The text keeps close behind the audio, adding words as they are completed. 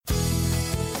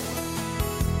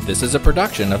This is a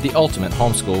production of the Ultimate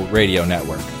Homeschool Radio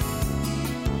Network.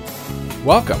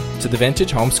 Welcome to the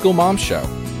Vintage Homeschool Mom Show.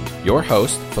 Your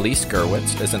host, Felice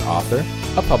Gerwitz, is an author,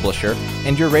 a publisher,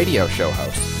 and your radio show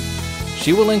host.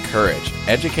 She will encourage,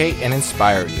 educate, and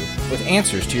inspire you with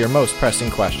answers to your most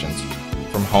pressing questions,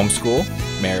 from homeschool,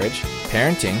 marriage,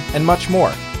 parenting, and much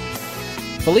more.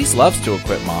 Felice loves to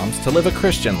equip moms to live a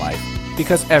Christian life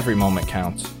because every moment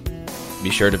counts.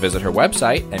 Be sure to visit her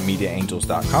website at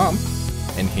mediaangels.com.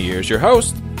 And here's your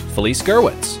host, Felice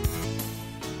Gerwitz.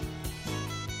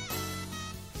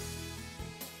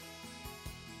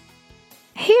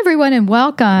 Hey everyone and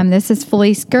welcome. This is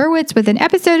Felice Gerwitz with an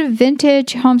episode of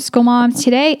Vintage Homeschool Moms.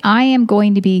 Today I am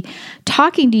going to be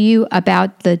talking to you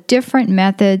about the different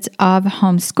methods of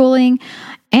homeschooling,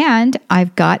 and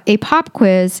I've got a pop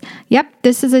quiz. Yep,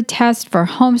 this is a test for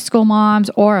homeschool moms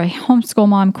or a homeschool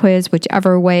mom quiz,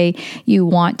 whichever way you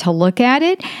want to look at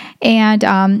it. And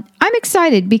I'm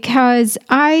excited because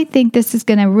I think this is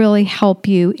going to really help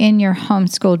you in your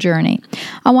homeschool journey.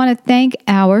 I want to thank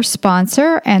our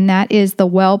sponsor, and that is the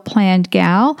Well Planned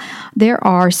Gal. There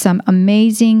are some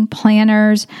amazing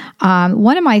planners.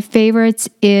 One of my favorites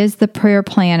is the Prayer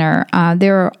Planner.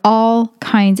 There are all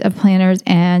kinds of planners,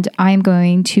 and I'm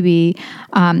going to be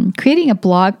creating a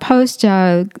blog post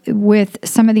with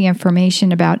some of the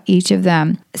information about each of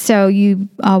them. So you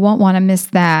won't want to miss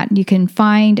that. You can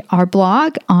find our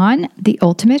blog on the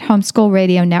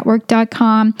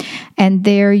ultimatehomeschoolradionetwork.com, and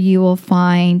there you will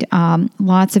find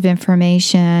lots of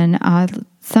information,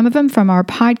 some of them from our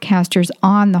podcasters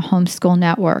on the Homeschool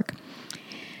Network.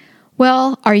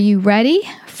 Well, are you ready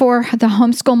for the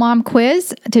Homeschool Mom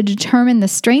quiz to determine the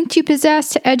strengths you possess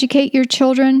to educate your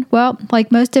children? Well,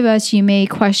 like most of us, you may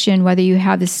question whether you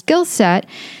have the skill set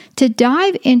to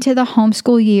dive into the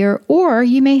homeschool year, or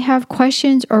you may have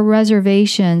questions or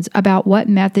reservations about what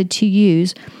method to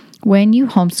use when you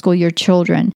homeschool your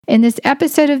children. In this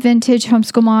episode of Vintage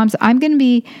Homeschool Moms, I'm going to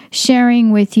be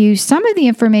sharing with you some of the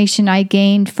information I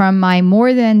gained from my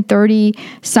more than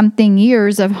 30-something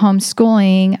years of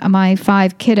homeschooling my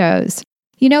 5 kiddos.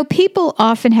 You know, people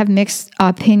often have mixed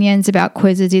opinions about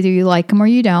quizzes. Either you like them or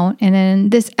you don't. And in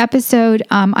this episode,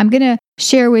 I'm going to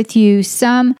share with you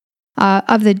some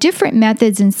of the different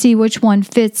methods and see which one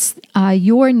fits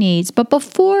your needs. But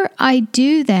before I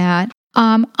do that,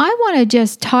 I want to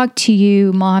just talk to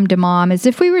you mom to mom as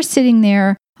if we were sitting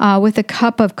there with a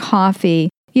cup of coffee.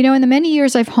 You know, in the many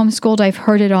years I've homeschooled, I've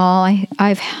heard it all.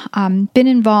 I've been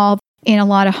involved in a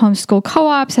lot of homeschool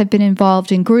co-ops. I've been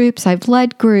involved in groups. I've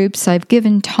led groups. I've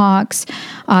given talks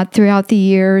throughout the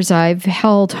years. I've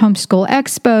held homeschool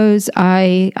expos.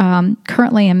 I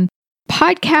currently am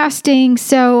podcasting.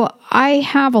 So I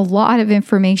have a lot of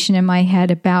information in my head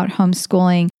about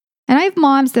homeschooling. And I have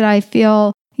moms that I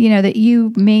feel that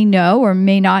you may know or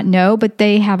may not know, but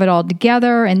they have it all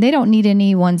together and they don't need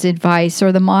anyone's advice,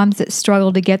 or the moms that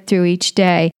struggle to get through each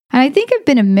day. And I think I've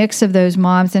been a mix of those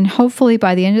moms, and hopefully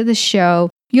by the end of the show,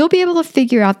 you'll be able to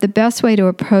figure out the best way to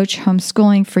approach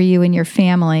homeschooling for you and your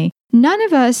family. None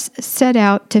of us set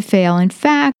out to fail. In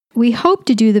fact, we hope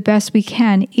to do the best we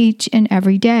can each and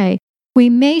every day.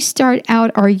 We may start out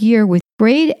our year with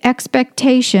great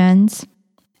expectations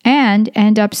and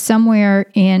end up somewhere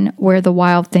in where the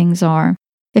wild things are.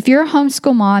 If you're a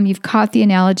homeschool mom, you've caught the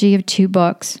analogy of 2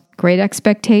 books, Great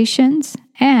Expectations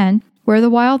and Where the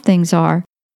Wild Things Are.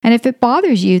 And if it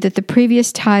bothers you that the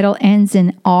previous title ends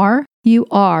in R, you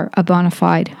are a bona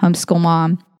fide homeschool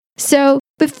mom. So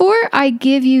before I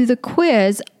give you the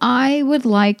quiz, I would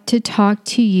like to talk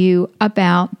to you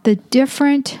about the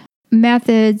different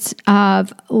methods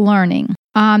of learning.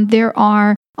 There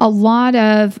are a lot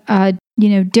of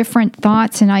different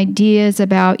thoughts and ideas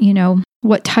about,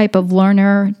 what type of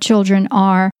learner children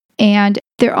are. And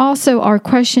there also are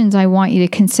questions I want you to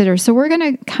consider. So we're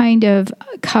going to kind of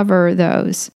cover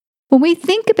those. When we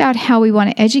think about how we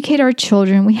want to educate our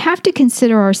children, we have to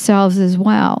consider ourselves as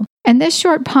well. And this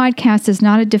short podcast is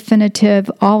not a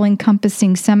definitive,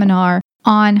 all-encompassing seminar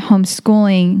on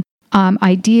homeschooling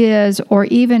ideas or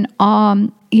even,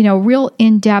 real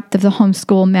in-depth of the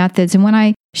homeschool methods. And when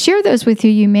I share those with you,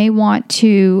 you may want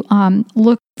to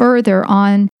look further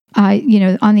on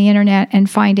the internet and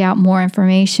find out more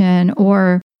information,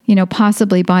 or,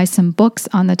 possibly buy some books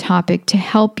on the topic to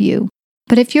help you.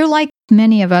 But if you're like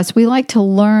many of us, we like to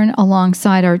learn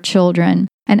alongside our children,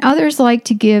 and others like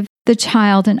to give the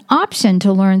child an option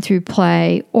to learn through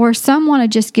play, or some want to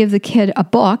just give the kid a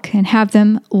book and have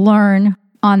them learn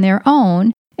on their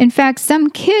own. In fact,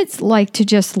 some kids like to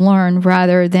just learn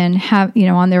rather than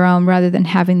on their own rather than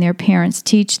having their parents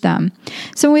teach them.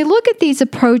 So when we look at these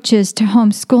approaches to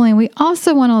homeschooling, we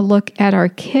also want to look at our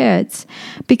kids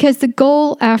because the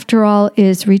goal, after all,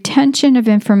 is retention of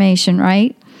information,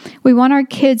 right? We want our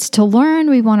kids to learn.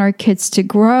 We want our kids to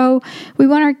grow. We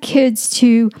want our kids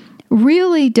to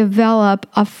really develop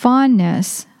a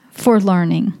fondness for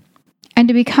learning and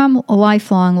to become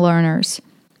lifelong learners.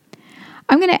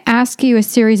 I'm going to ask you a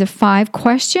series of 5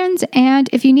 questions, and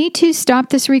if you need to, stop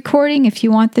this recording. If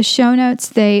you want the show notes,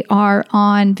 they are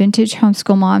on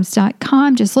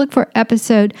vintagehomeschoolmoms.com. Just look for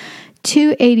episode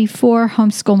 284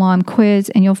 Homeschool Mom Quiz,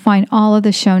 and you'll find all of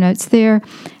the show notes there,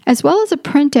 as well as a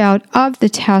printout of the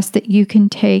test that you can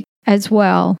take as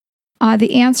well.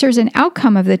 The answers and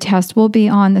outcome of the test will be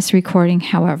on this recording,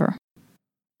 however.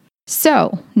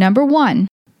 So, number 1,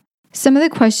 some of the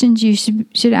questions you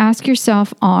should ask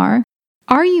yourself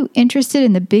are you interested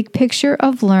in the big picture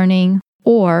of learning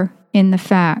or in the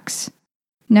facts?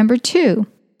 Number 2,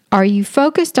 are you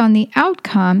focused on the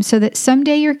outcome so that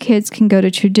someday your kids can go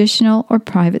to traditional or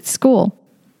private school?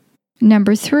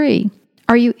 Number 3,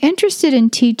 are you interested in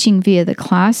teaching via the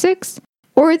classics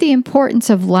or the importance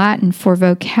of Latin for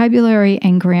vocabulary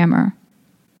and grammar?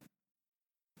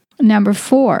 Number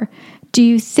 4, do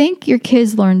you think your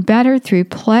kids learn better through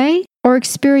play or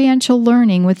experiential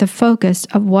learning with the focus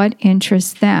of what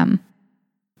interests them?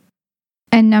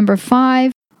 And number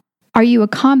 5, are you a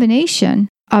combination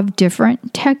of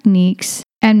different techniques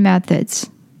and methods?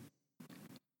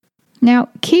 Now,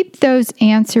 keep those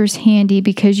answers handy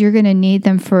because you're going to need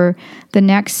them for the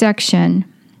next section,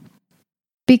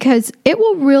 because it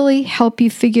will really help you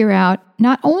figure out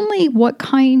not only what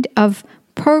kind of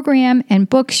program and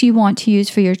books you want to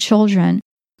use for your children,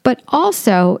 but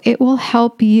also it will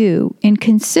help you in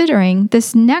considering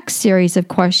this next series of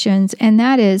questions, and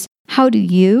that is, how do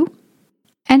you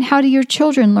and how do your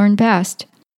children learn best?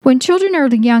 When children are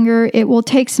younger, it will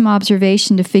take some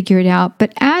observation to figure it out,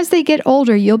 but as they get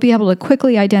older, you'll be able to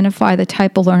quickly identify the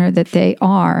type of learner that they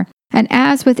are. And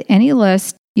as with any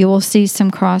list, you will see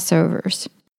some crossovers.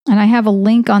 And I have a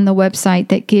link on the website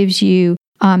that gives you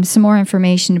some more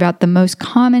information about the most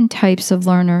common types of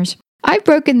learners. I've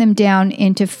broken them down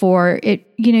into 4.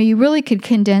 You really could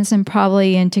condense them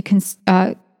probably into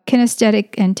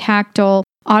kinesthetic and tactile,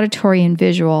 auditory, and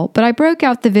visual. But I broke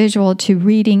out the visual to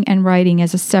reading and writing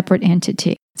as a separate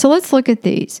entity. So let's look at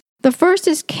these. The first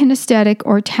is kinesthetic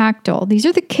or tactile. These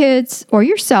are the kids or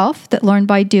yourself that learn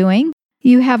by doing.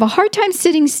 You have a hard time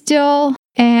sitting still,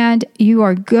 and you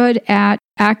are good at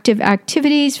active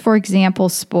activities, for example,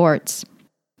 sports.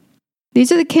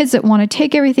 These are the kids that want to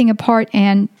take everything apart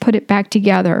and put it back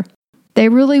together. They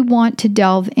really want to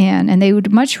delve in, and they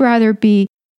would much rather be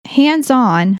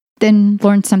hands-on than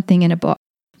learn something in a book.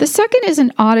 The second is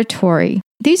an auditory.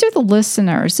 These are the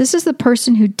listeners. This is the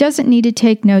person who doesn't need to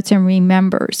take notes and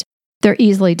remembers. They're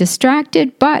easily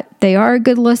distracted, but they are a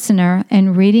good listener,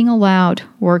 and reading aloud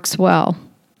works well.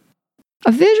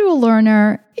 A visual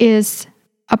learner is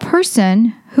a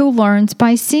person who learns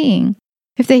by seeing.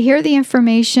 If they hear the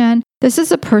information, this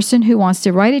is a person who wants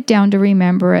to write it down to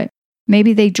remember it.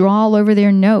 Maybe they draw all over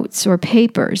their notes or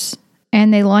papers,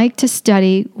 and they like to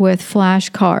study with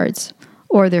flashcards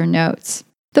or their notes.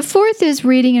 The fourth is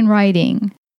reading and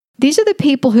writing. These are the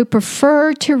people who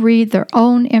prefer to read their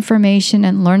own information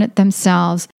and learn it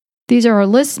themselves. These are our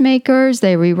list makers.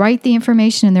 They rewrite the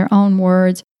information in their own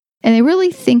words, and they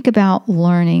really think about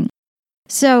learning.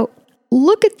 So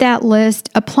look at that list,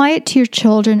 apply it to your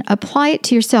children, apply it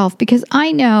to yourself, because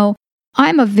I know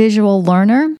I'm a visual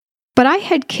learner, but I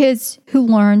had kids who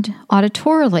learned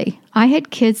auditorily. I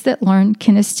had kids that learned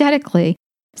kinesthetically.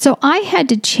 So I had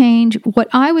to change what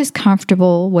I was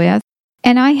comfortable with,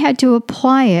 and I had to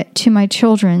apply it to my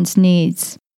children's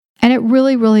needs. And it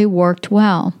really, really worked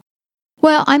well.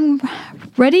 Well, I'm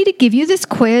ready to give you this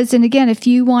quiz. And again, if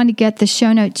you want to get the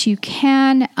show notes, you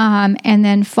can, and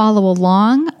then follow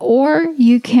along, or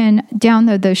you can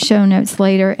download those show notes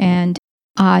later and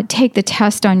take the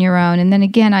test on your own. And then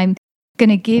again, I'm going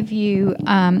to give you,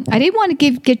 I didn't want to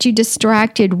get you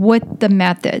distracted with the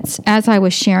methods as I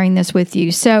was sharing this with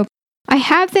you. So I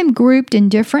have them grouped in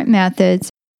different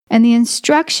methods, and the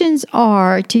instructions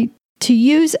are to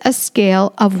use a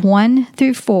scale of 1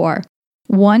 through 4.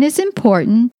 1 is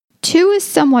important, 2 is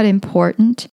somewhat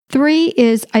important, 3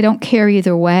 is I don't care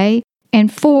either way,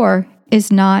 and 4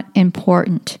 is not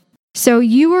important. So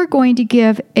you are going to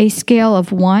give a scale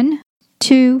of 1,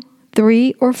 2,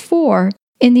 3, or 4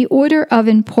 in the order of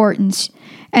importance.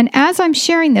 And as I'm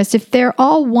sharing this, if they're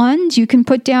all ones, you can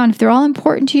put down, if they're all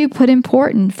important to you, put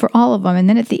important for all of them. And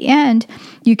then at the end,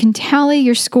 you can tally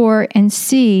your score and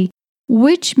see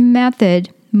which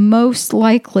method most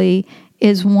likely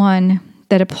is one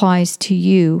that applies to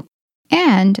you,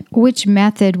 and which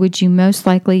method would you most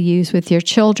likely use with your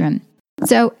children.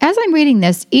 So as I'm reading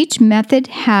this, each method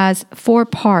has 4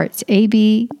 parts, A,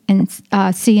 B, and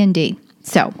C, and D.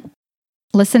 So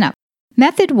listen up.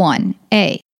 Method 1,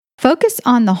 A, focus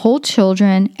on the whole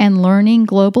children and learning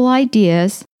global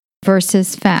ideas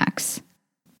versus facts.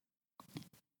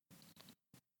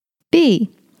 B,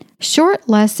 short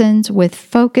lessons with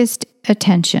focused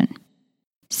attention.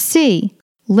 C,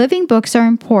 living books are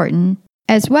important,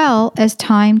 as well as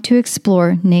time to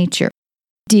explore nature.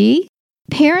 D,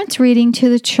 parents reading to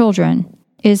the children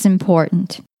is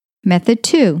important. Method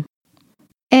 2.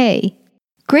 A,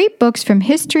 great books from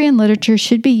history and literature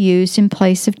should be used in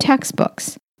place of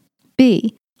textbooks.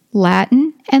 B,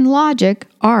 Latin and logic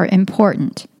are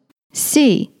important.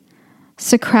 C,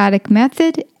 Socratic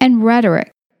method and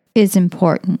rhetoric is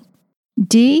important.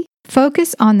 D,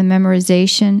 focus on the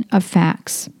memorization of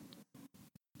facts.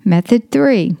 Method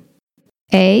 3.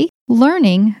 A,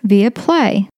 learning via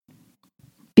play.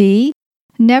 B,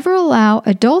 never allow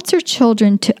adults or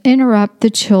children to interrupt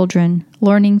the children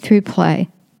learning through play.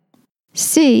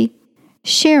 C,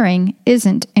 sharing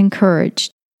isn't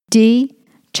encouraged. D,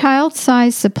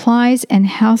 child-sized supplies and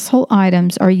household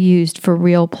items are used for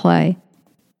real play.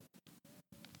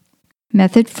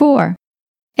 Method 4.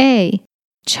 A,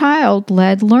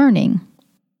 child-led learning.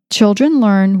 Children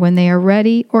learn when they are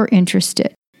ready or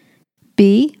interested.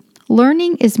 B,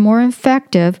 learning is more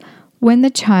effective when the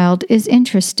child is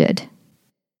interested.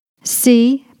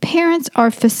 C, parents are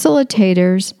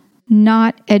facilitators,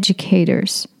 not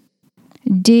educators.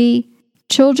 D,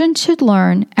 children should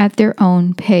learn at their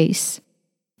own pace.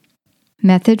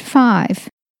 Method 5.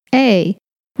 A,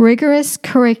 rigorous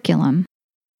curriculum.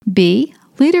 B,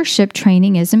 leadership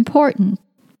training is important.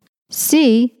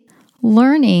 C,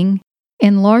 learning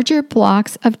in larger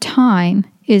blocks of time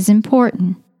is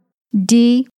important.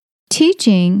 D,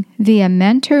 teaching via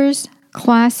mentors,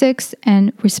 classics,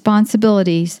 and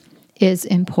responsibilities is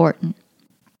important.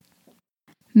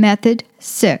 Method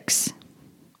 6.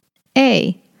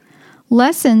 A,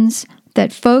 lessons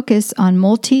that focus on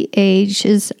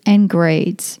multi-ages and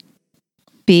grades.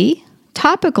 B,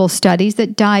 topical studies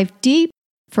that dive deep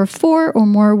for 4 or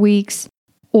more weeks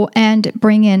and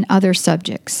bring in other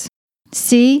subjects.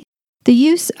 C, the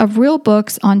use of real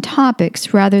books on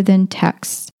topics rather than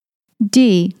texts.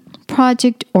 D,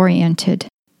 project-oriented.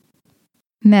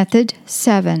 Method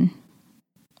 7.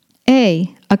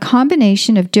 A, a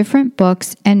combination of different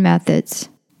books and methods.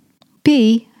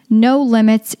 B, no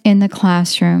limits in the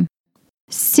classroom.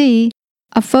 C,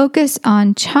 a focus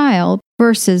on child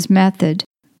versus method.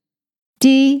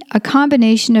 D, a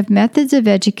combination of methods of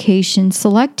education,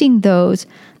 selecting those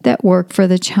that work for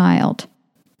the child.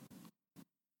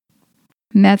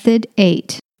 Method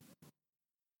 8.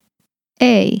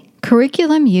 A,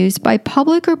 curriculum used by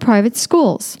public or private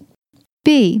schools.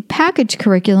 B, package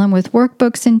curriculum with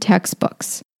workbooks and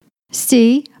textbooks.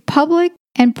 C, public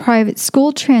and private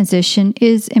school transition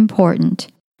is important.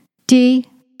 D,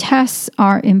 tests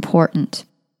are important.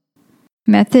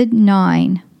 Method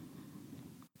 9.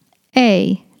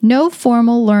 A, no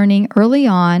formal learning early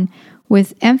on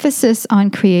with emphasis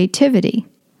on creativity.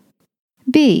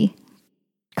 B,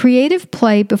 creative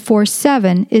play before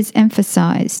 7 is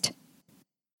emphasized.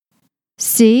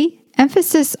 C,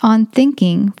 emphasis on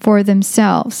thinking for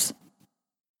themselves.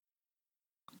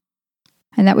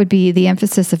 And that would be the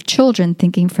emphasis of children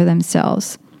thinking for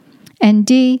themselves. And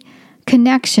D,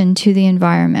 connection to the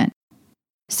environment.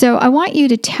 So I want you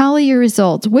to tally your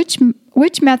results.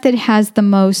 Which method has the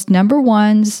most number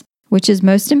 1s, which is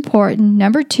most important,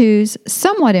 number 2s,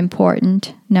 somewhat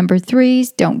important, number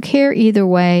 3s, don't care either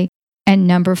way, and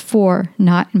number 4,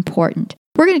 not important.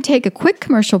 We're going to take a quick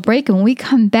commercial break, and when we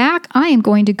come back, I am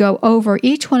going to go over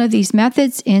each one of these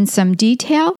methods in some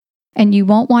detail, and you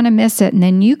won't want to miss it, and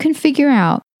then you can figure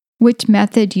out which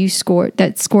method you scored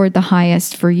the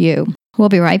highest for you. We'll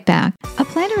be right back. A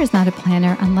planner is not a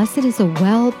planner unless it is a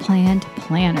well-planned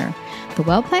planner. The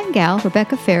well-planned gal,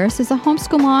 Rebecca Ferris, is a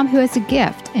homeschool mom who has a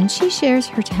gift, and she shares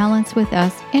her talents with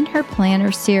us in her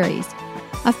planner series.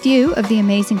 A few of the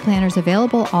amazing planners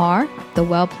available are the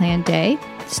Well-Planned Day,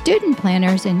 student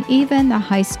planners, and even the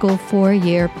high school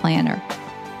 4-year planner.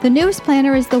 The newest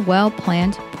planner is the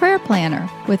Well-Planned Prayer Planner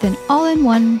with an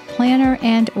all-in-one planner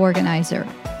and organizer.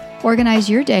 Organize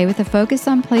your day with a focus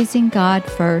on placing God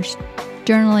first.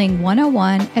 Journaling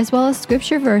 101, as well as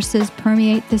scripture verses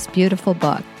permeate this beautiful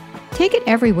book. Take it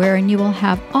everywhere and you will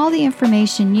have all the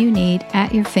information you need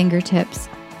at your fingertips.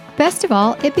 Best of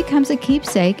all, it becomes a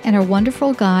keepsake and a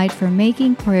wonderful guide for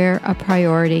making prayer a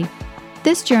priority.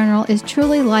 This journal is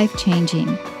truly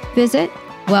life-changing. Visit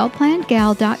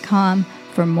wellplannedgal.com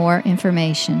for more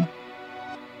information.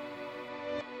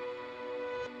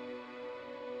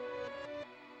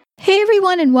 Hey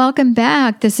everyone, and welcome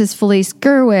back. This is Felice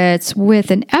Gerwitz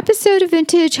with an episode of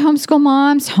Vintage Homeschool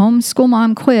Mom's Homeschool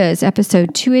Mom Quiz,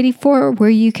 episode 284, where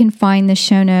you can find the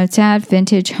show notes at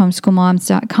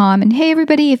vintagehomeschoolmoms.com. And hey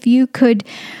everybody, if you could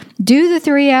do the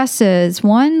 3 S's.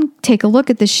 1, take a look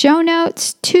at the show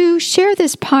notes. 2, share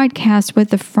this podcast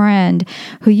with a friend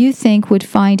who you think would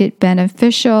find it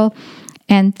beneficial.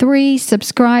 And 3,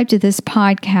 subscribe to this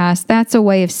podcast. That's a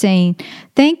way of saying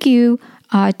thank you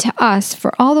to us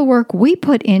for all the work we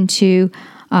put into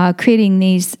creating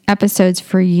these episodes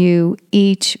for you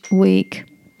each week.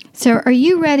 So are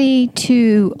you ready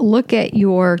to look at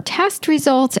your test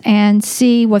results and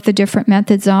see what the different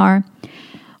methods are?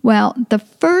 Well, the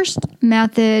first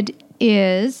method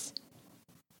is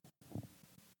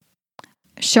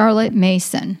Charlotte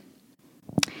Mason.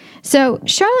 So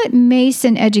Charlotte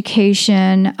Mason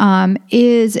education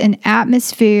is an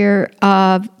atmosphere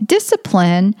of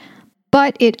discipline,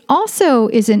 but it also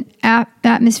is an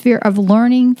atmosphere of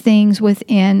learning things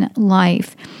within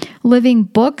life. Living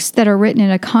books that are written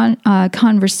in a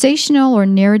conversational or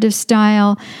narrative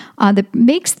style that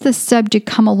makes the subject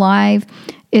come alive,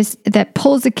 that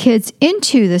pulls the kids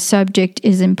into the subject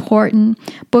is important.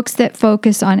 Books that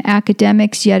focus on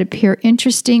academics yet appear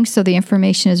interesting so the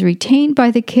information is retained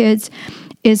by the kids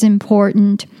is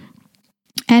important.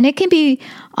 And it can be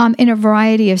in a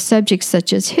variety of subjects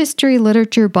such as history,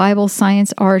 literature, Bible,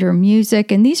 science, art, or music,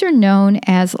 and these are known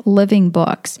as living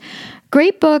books.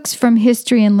 Great books from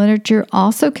history and literature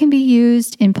also can be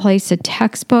used in place of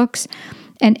textbooks.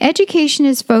 And education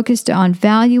is focused on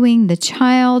valuing the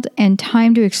child and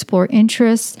time to explore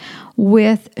interests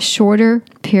with shorter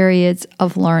periods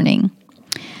of learning.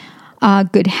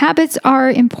 Good habits are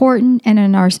important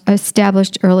and are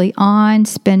established early on.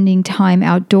 Spending time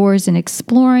outdoors and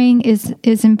exploring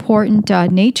is important.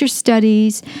 Nature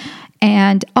studies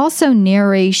and also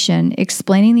narration,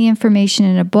 explaining the information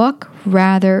in a book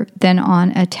rather than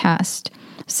on a test.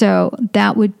 So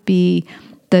that would be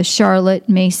the Charlotte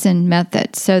Mason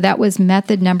method. So that was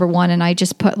method number 1, and I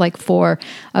just put like 4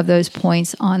 of those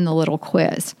points on the little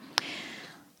quiz.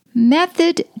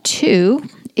 Method 2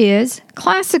 is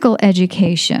classical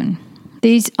education.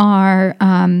 These are,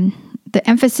 the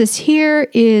emphasis here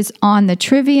is on the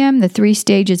trivium, the 3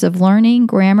 stages of learning: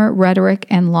 grammar, rhetoric,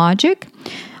 and logic,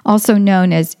 also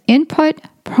known as input,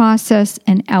 process,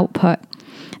 and output.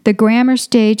 The grammar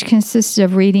stage consists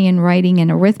of reading and writing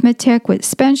and arithmetic with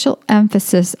special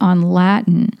emphasis on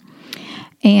Latin.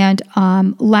 And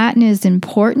Latin is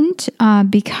important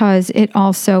because it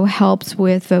also helps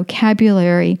with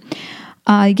vocabulary.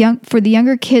 For the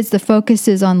younger kids, the focus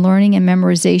is on learning and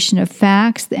memorization of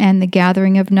facts and the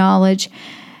gathering of knowledge.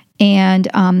 And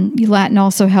Latin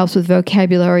also helps with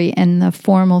vocabulary and the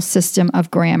formal system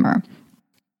of grammar.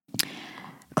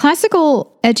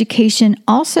 Classical education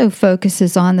also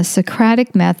focuses on the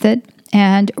Socratic method,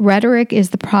 and rhetoric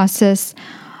is the processing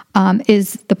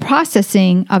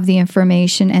of the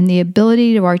information and the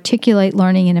ability to articulate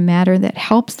learning in a manner that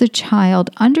helps the child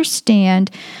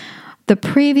understand the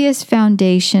previous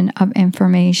foundation of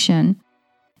information.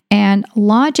 And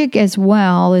logic as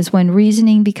well is when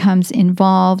reasoning becomes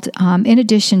involved in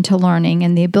addition to learning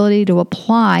and the ability to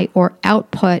apply or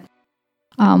output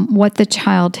what the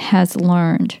child has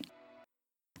learned.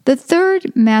 The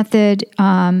third method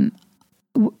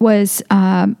was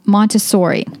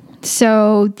Montessori.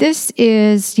 So this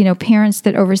is, parents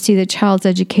that oversee the child's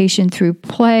education through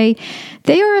play.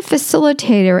 They are a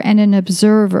facilitator and an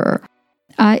observer.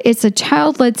 It's a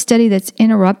child-led study that's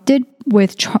interrupted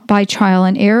by trial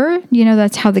and error.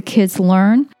 That's how the kids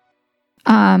learn.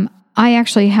 I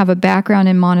actually have a background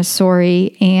in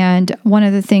Montessori, and one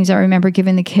of the things I remember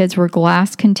giving the kids were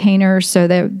glass containers so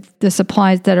that the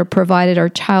supplies that are provided are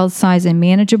child size and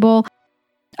manageable.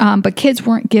 But kids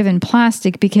weren't given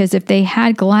plastic because if they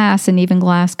had glass and even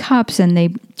glass cups and they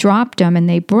dropped them and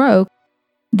they broke,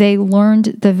 they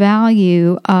learned the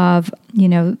value of,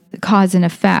 cause and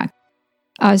effect.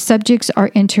 Subjects are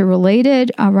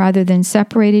interrelated rather than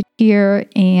separated here,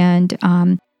 and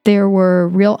there were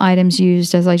real items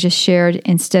used, as I just shared,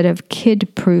 instead of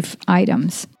kid-proof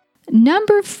items.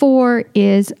 Number 4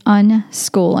 is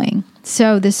unschooling.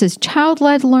 So this is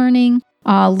child-led learning.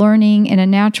 Learning in a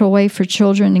natural way for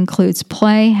children includes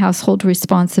play, household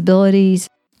responsibilities.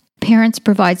 Parents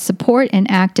provide support and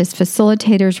act as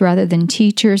facilitators rather than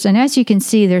teachers. And as you can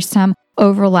see, there's some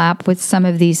overlap with some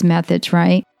of these methods,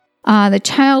 right? The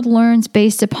child learns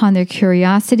based upon their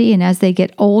curiosity, and as they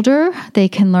get older, they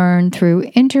can learn through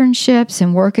internships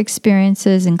and work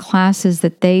experiences and classes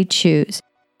that they choose.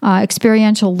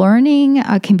 Experiential learning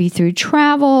can be through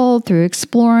travel, through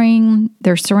exploring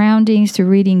their surroundings, through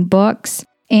reading books,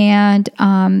 and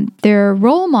their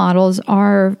role models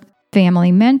are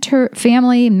family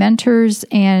mentors,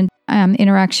 and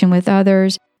interaction with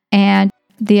others, and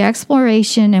the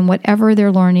exploration and whatever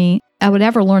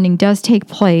learning does take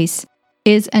place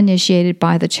is initiated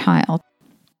by the child.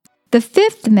 The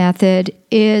fifth method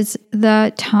is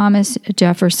the Thomas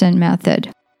Jefferson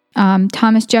method.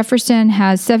 Thomas Jefferson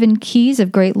has 7 keys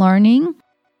of great learning,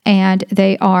 and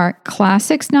they are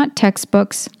classics, not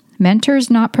textbooks,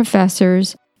 mentors, not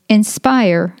professors,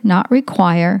 inspire, not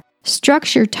require,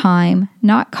 structure time,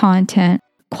 not content,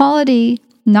 quality,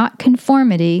 not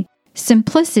conformity,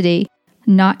 simplicity,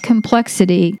 not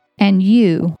complexity, and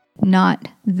you, not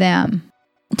them.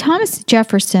 Thomas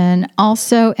Jefferson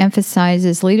also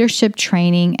emphasizes leadership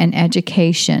training and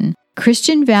education,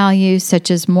 Christian values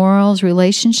such as morals,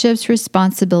 relationships,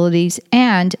 responsibilities,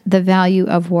 and the value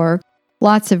of work,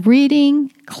 lots of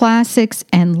reading, classics,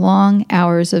 and long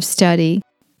hours of study,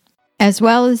 as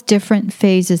well as different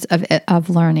phases of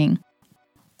learning.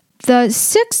 The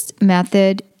 6th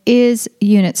method is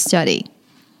unit study.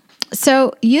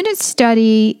 So unit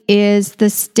study is the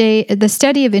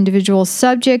study of individual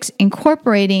subjects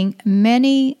incorporating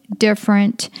many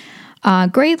different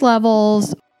grade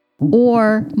levels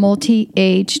or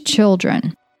multi-age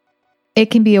children.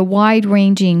 It can be a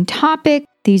wide-ranging topic.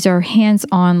 These are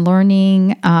hands-on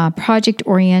learning,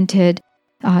 project-oriented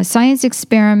science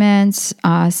experiments,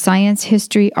 science,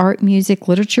 history, art, music,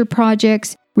 literature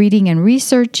projects, reading and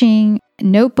researching,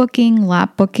 notebooking,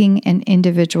 lap booking, and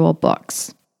individual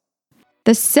books.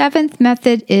 The 7th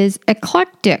method is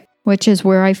eclectic, which is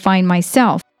where I find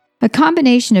myself. A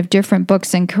combination of different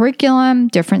books and curriculum,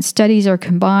 different studies are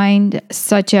combined,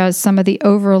 such as some of the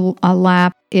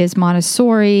overlap is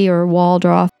Montessori or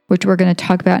Waldorf, which we're going to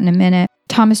talk about in a minute.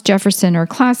 Thomas Jefferson or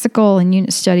classical, and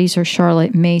unit studies are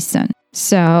Charlotte Mason.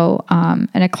 So an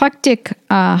eclectic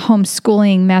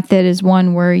homeschooling method is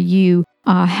one where you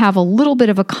have a little bit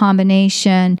of a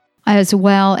combination, as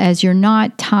well as you're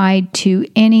not tied to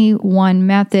any one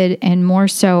method, and more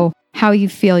so how you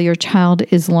feel your child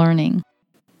is learning.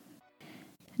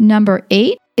 Number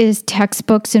 8 is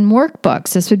textbooks and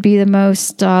workbooks. This would be the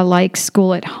most like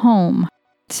school at home.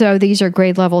 So these are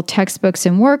grade level textbooks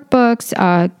and workbooks,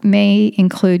 may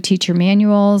include teacher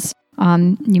manuals.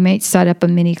 You may set up a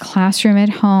mini classroom at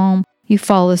home. You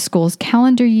follow the school's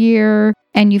calendar year,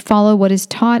 and you follow what is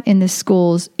taught in the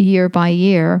schools year by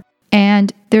year.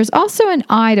 And there's also an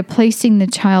eye to placing the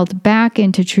child back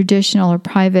into traditional or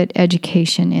private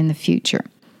education in the future.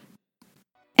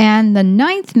 And the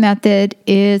 9th method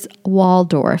is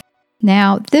Waldorf.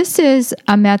 Now, this is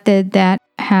a method that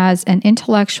has an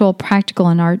intellectual, practical,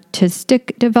 and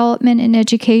artistic development in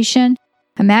education.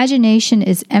 Imagination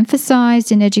is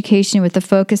emphasized in education with a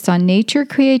focus on nature,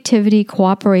 creativity,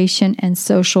 cooperation, and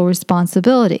social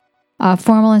responsibility.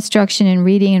 Formal instruction in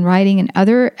reading and writing and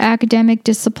other academic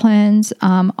disciplines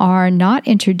are not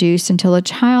introduced until a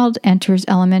child enters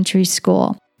elementary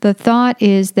school. The thought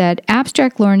is that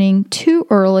abstract learning too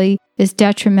early is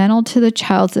detrimental to the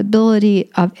child's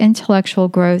ability of intellectual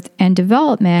growth and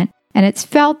development, and it's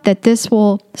felt that this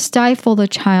will stifle the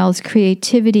child's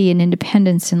creativity and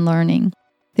independence in learning.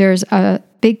 There's a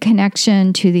big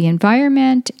connection to the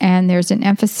environment, and there's an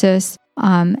emphasis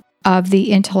of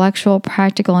the intellectual,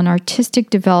 practical, and artistic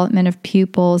development of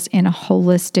pupils in a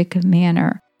holistic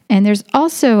manner. And there's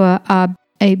also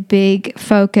a big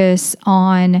focus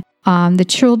on the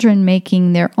children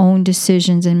making their own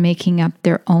decisions and making up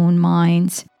their own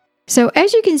minds. So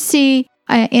as you can see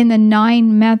in the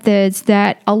 9 methods,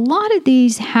 that a lot of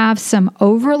these have some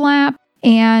overlap.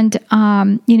 And,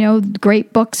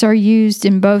 great books are used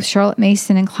in both Charlotte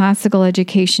Mason and classical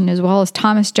education, as well as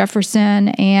Thomas Jefferson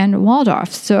and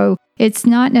Waldorf. So it's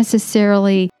not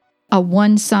necessarily a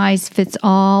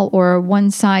one-size-fits-all or a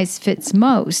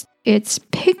one-size-fits-most. It's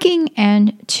picking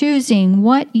and choosing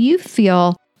what you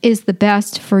feel is the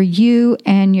best for you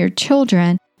and your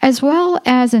children, as well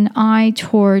as an eye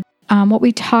toward what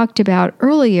we talked about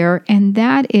earlier, and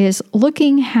that is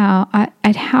looking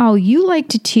at how you like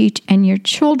to teach and your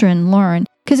children learn,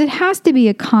 because it has to be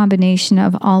a combination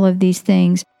of all of these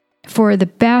things for the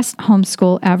best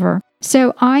homeschool ever.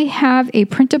 So I have a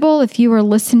printable. If you are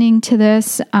listening to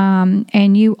this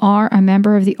and you are a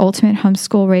member of the Ultimate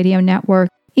Homeschool Radio Network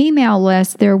email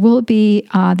list, there will be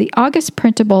the August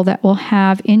printable that will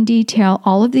have in detail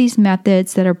all of these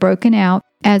methods that are broken out,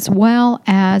 as well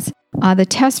as the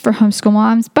test for homeschool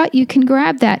moms. But you can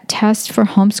grab that test for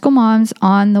homeschool moms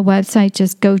on the website.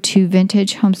 Just go to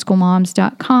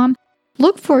vintagehomeschoolmoms.com.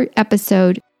 Look for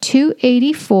episode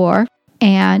 284.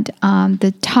 And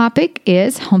the topic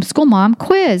is Homeschool Mom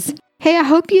Quiz. Hey, I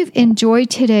hope you've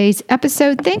enjoyed today's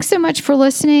episode. Thanks so much for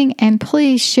listening, and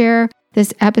please share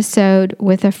this episode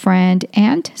with a friend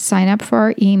and sign up for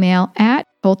our email at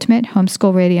Ultimate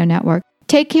Homeschool Radio Network.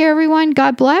 Take care, everyone.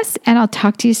 God bless, and I'll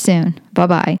talk to you soon.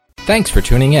 Bye-bye. Thanks for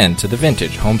tuning in to the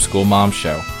Vintage Homeschool Mom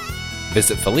Show.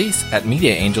 Visit Felice at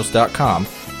MediaAngels.com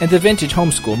and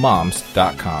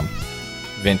TheVintageHomeschoolMoms.com.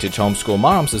 Vintage Homeschool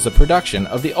Moms is a production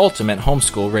of the Ultimate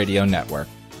Homeschool Radio Network.